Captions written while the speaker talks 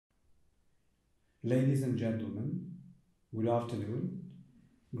Ladies and gentlemen, good afternoon.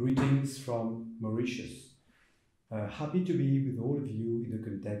 Greetings from Mauritius. Happy to be with all of you in the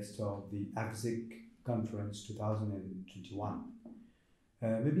context of the AFSIC Conference 2021.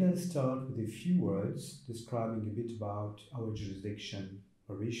 Maybe I'll start with a few words describing a bit about our jurisdiction,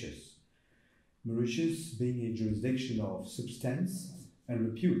 Mauritius. Mauritius being a jurisdiction of substance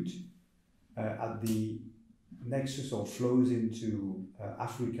and repute at the nexus of flows into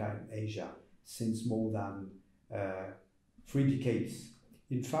Africa and Asia since more than 3 decades.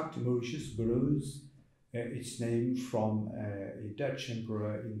 In fact, Mauritius borrows its name from a Dutch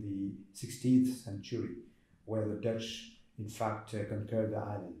emperor in the 16th century, where the Dutch, in fact, conquered the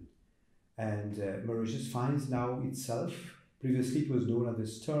island. And Mauritius finds now itself, previously it was known as the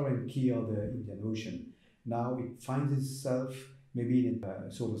stir key of the Indian Ocean. Now it finds itself maybe in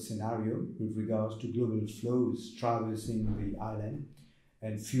a sort of scenario with regards to global flows traversing the island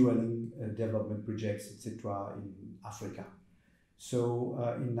and fueling development projects, etc., in Africa. So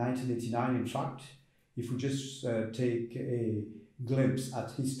in 1989, in fact, if we just take a glimpse at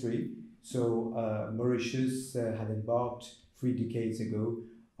history, so Mauritius had embarked 3 decades ago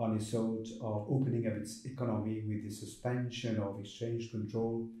on a sort of opening of its economy with the suspension of exchange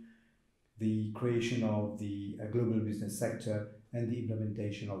control, the creation of the global business sector, and the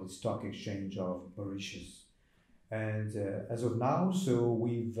implementation of the stock exchange of Mauritius. And as of now, so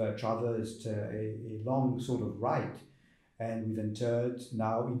we've traversed a long sort of ride, and we've entered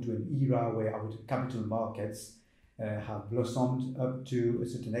now into an era where our capital markets have blossomed up to a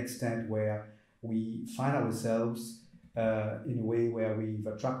certain extent where we find ourselves in a way where we've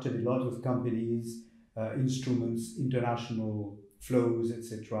attracted a lot of companies, instruments, international flows,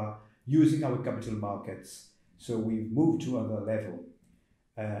 etc., using our capital markets. So we've moved to another level.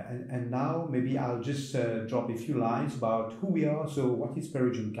 And now maybe I'll just drop a few lines about who we are. So what is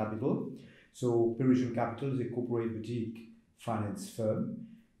Perigeum Capital? So Perigeum Capital is a corporate boutique finance firm.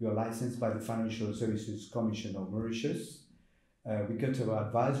 We are licensed by the Financial Services Commission of Mauritius. We got our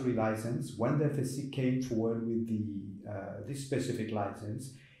advisory license when the FSC came forward with this specific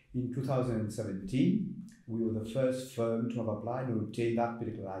license in 2017. We were the first firm to have applied and obtained that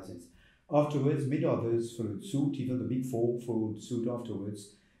particular license. Afterwards, many others followed suit, even the Big Four followed suit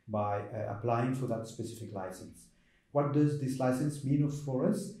afterwards by applying for that specific license. What does this license mean for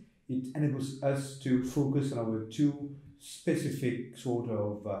us? It enables us to focus on our two specific sort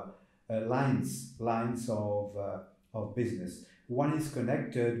of lines of business. One is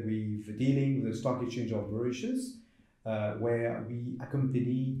connected with dealing with the stock exchange of Mauritius, where we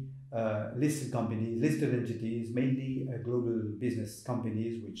accompany listed companies, listed entities, mainly global business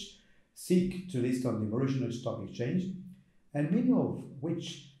companies which seek to list on the Mauritian Stock Exchange, and many of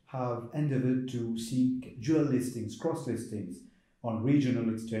which have endeavored to seek dual listings, cross listings on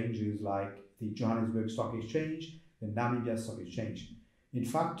regional exchanges like the Johannesburg Stock Exchange, the Namibia Stock Exchange. In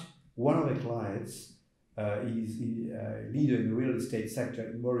fact, one of the clients is a leader in the real estate sector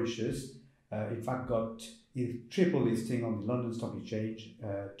in Mauritius, in fact got a triple listing on the London Stock Exchange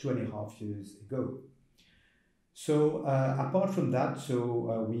 2.5 years ago. So apart from that,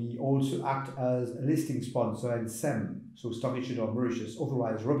 we also act as a listing sponsor and SEM, so Stock Exchange of Mauritius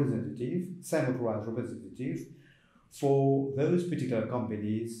authorized representative, SEM authorized representative for those particular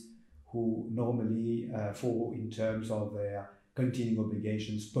companies who normally fall in terms of their continuing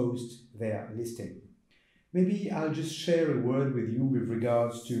obligations post their listing. Maybe I'll just share a word with you with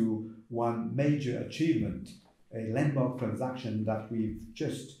regards to one major achievement, a landmark transaction that we've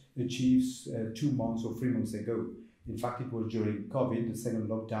just achieved 2 months or 3 months ago. In fact, it was during COVID, the second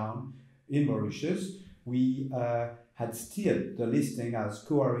lockdown in Mauritius. We had steered the listing as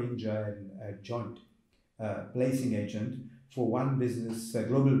co-arranger and joint placing agent for one business,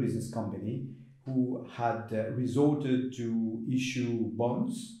 global business company who had resorted to issue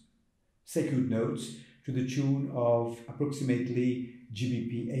bonds, secured notes, to the tune of approximately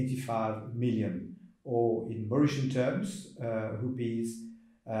GBP 85 million, or in Mauritian terms, rupees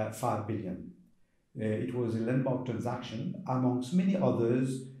 5 billion. It was a landmark transaction amongst many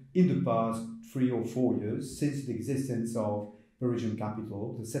others in the past 3 or 4 years since the existence of Perigeum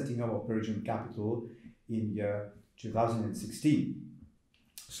Capital, the setting up of Perigeum Capital in year 2016.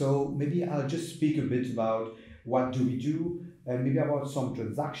 So maybe I'll just speak a bit about what do we do and maybe about some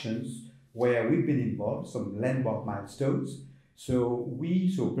transactions where we've been involved, some landmark milestones. So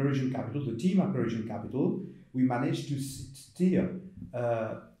Perigeum Capital, the team at Perigeum Capital, we managed to steer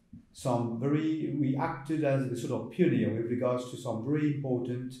we acted as a sort of pioneer with regards to some very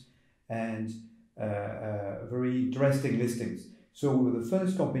important and very interesting listings. So we were the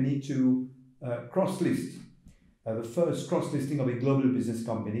first company to cross-list the first cross-listing of a global business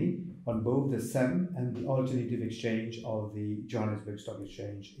company on both the SEM and the alternative exchange of the Johannesburg Stock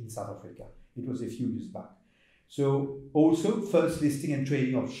Exchange in South Africa. It was a few years back. So also first listing and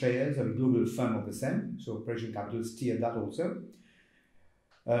trading of shares of a global fund of the SEM, so Perigeum Capital steered that also.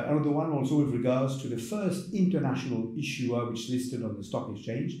 Another one also with regards to the first international issuer which listed on the stock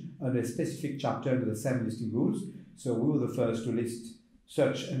exchange under a specific chapter under the SEM listing rules. So we were the first to list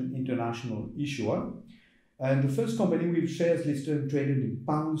such an international issuer. And the first company with shares listed and traded in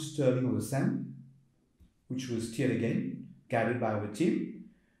pounds sterling on the SEM, which was steered again, guided by our team.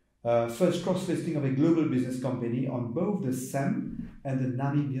 First cross-listing of a global business company on both the SEM and the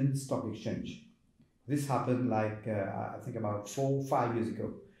Namibian Stock Exchange. This happened like, I think about 4 or 5 years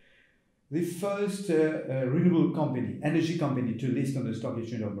ago. The first renewable company, energy company to list on the Stock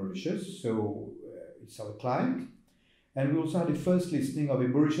Exchange of Mauritius, so it's our client. And we also had the first listing of a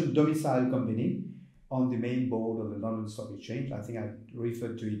Mauritian domicile company on the main board of the London Stock Exchange. I think I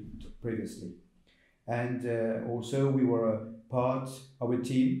referred to it previously. And also we were our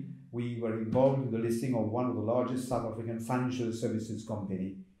team, we were involved in the listing of one of the largest South African financial services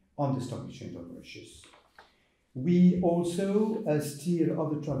company on the Stock Exchange of Mauritius. We also steer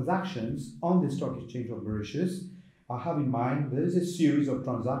other transactions on the Stock Exchange of Mauritius. I have in mind, there is a series of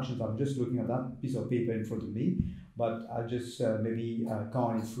transactions. I'm just looking at that piece of paper in front of me, but I'll just maybe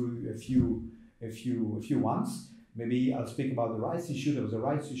count through a few ones. Maybe I'll speak about the rights issue. There was a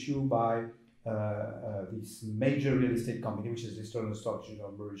rights issue by this major real estate company, which is listed on the Stock Exchange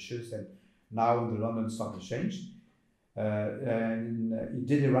of Mauritius and now on the London Stock Exchange. And it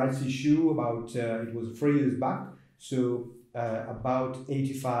did a rights issue about, it was 3 years back, so about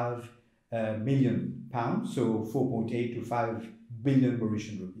 85 million pounds, so 4.8 to 5 billion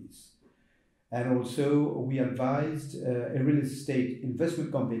Mauritian rupees. And also we advised a real estate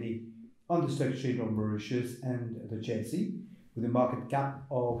investment company on the Stock Exchange of Mauritius and the Chelsea with a market cap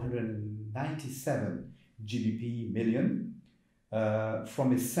of 197 GBP million.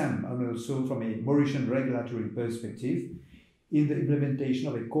 From a SEM and also from a Mauritian regulatory perspective in the implementation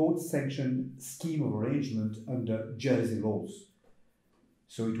of a court-sanctioned scheme of arrangement under Jersey laws.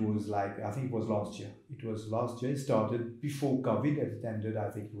 So it was like, I think it was last year. It started before COVID and it ended, I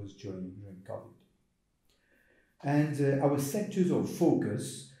think it was during COVID. And our sectors of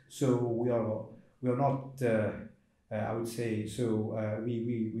focus, so we are not, I would say, so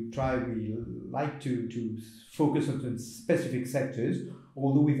we like to focus on specific sectors,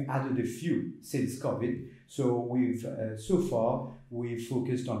 although we've added a few since COVID. So we've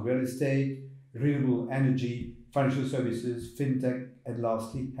focused on real estate, renewable energy, financial services, fintech, and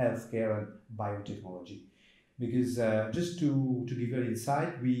lastly, healthcare and biotechnology. Because just to give you an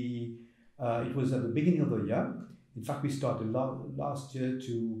insight, it was at the beginning of the year. In fact, we started last year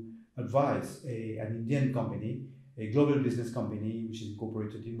to advise an Indian company, a global business company which is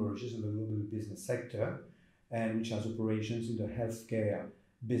incorporated in Mauritius in the global business sector and which has operations in the healthcare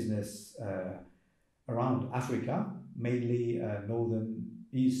business around Africa, mainly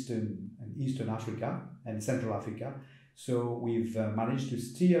Eastern Africa and Central Africa. So we've managed to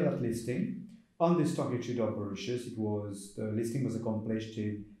steer that listing on the Stock Exchange of Mauritius. The listing was accomplished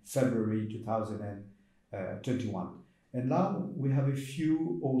in February 2021. And now we have a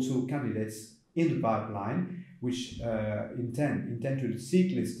few also candidates in the pipeline which intend to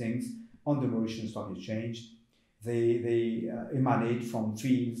seek listings on the Mauritian Stock Exchange. They emanate from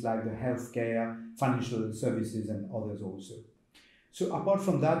fields like the healthcare, financial services, and others also. So apart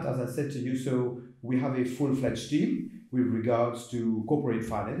from that, as I said to you, so we have a full-fledged team with regards to corporate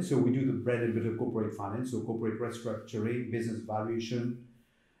finance. So we do the bread and butter corporate finance, so corporate restructuring, business valuation,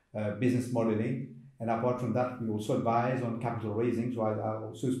 business modeling. And apart from that, we also advise on capital raising. So I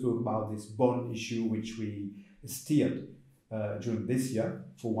also spoke about this bond issue, which we steered during this year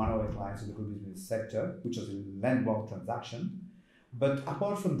for one of our clients in the business sector, which was a landmark transaction. But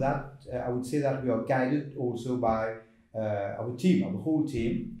apart from that, I would say that we are guided also by our team, our whole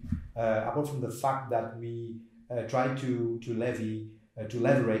team, apart from the fact that we try to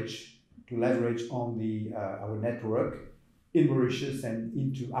leverage on our network in Mauritius and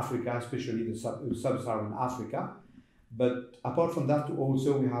into Africa, especially the sub-Saharan Africa. But apart from that,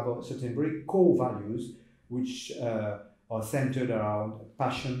 also we have certain very core values which are centered around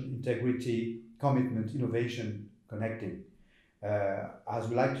passion, integrity, commitment, innovation, connecting. As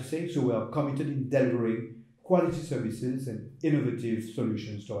we like to say, so we are committed in delivering quality services and innovative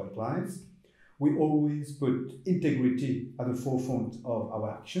solutions to our clients. We always put integrity at the forefront of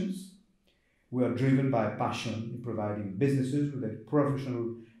our actions. We are driven by passion in providing businesses with a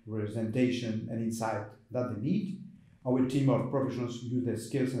professional representation and insight that they need. Our team of professionals use their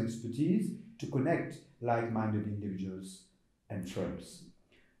skills and expertise to connect like-minded individuals and firms.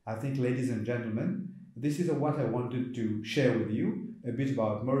 I think, ladies and gentlemen, this is what I wanted to share with you, a bit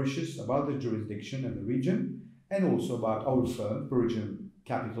about Mauritius, about the jurisdiction and the region, and also about our firm, Perigeum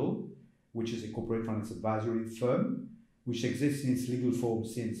Capital, which is a corporate finance advisory firm, which exists in its legal form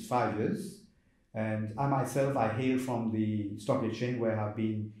since 5 years. And I myself, I hail from the stock exchange where I've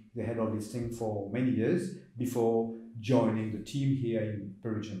been the head of listing for many years before joining the team here in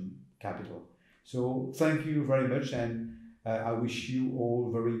Perigeum Capital. So thank you very much, and I wish you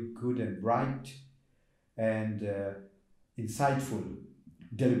all very good and bright and insightful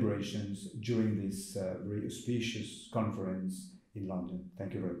deliberations during this very auspicious conference in London.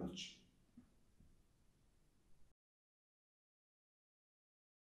 Thank you very much.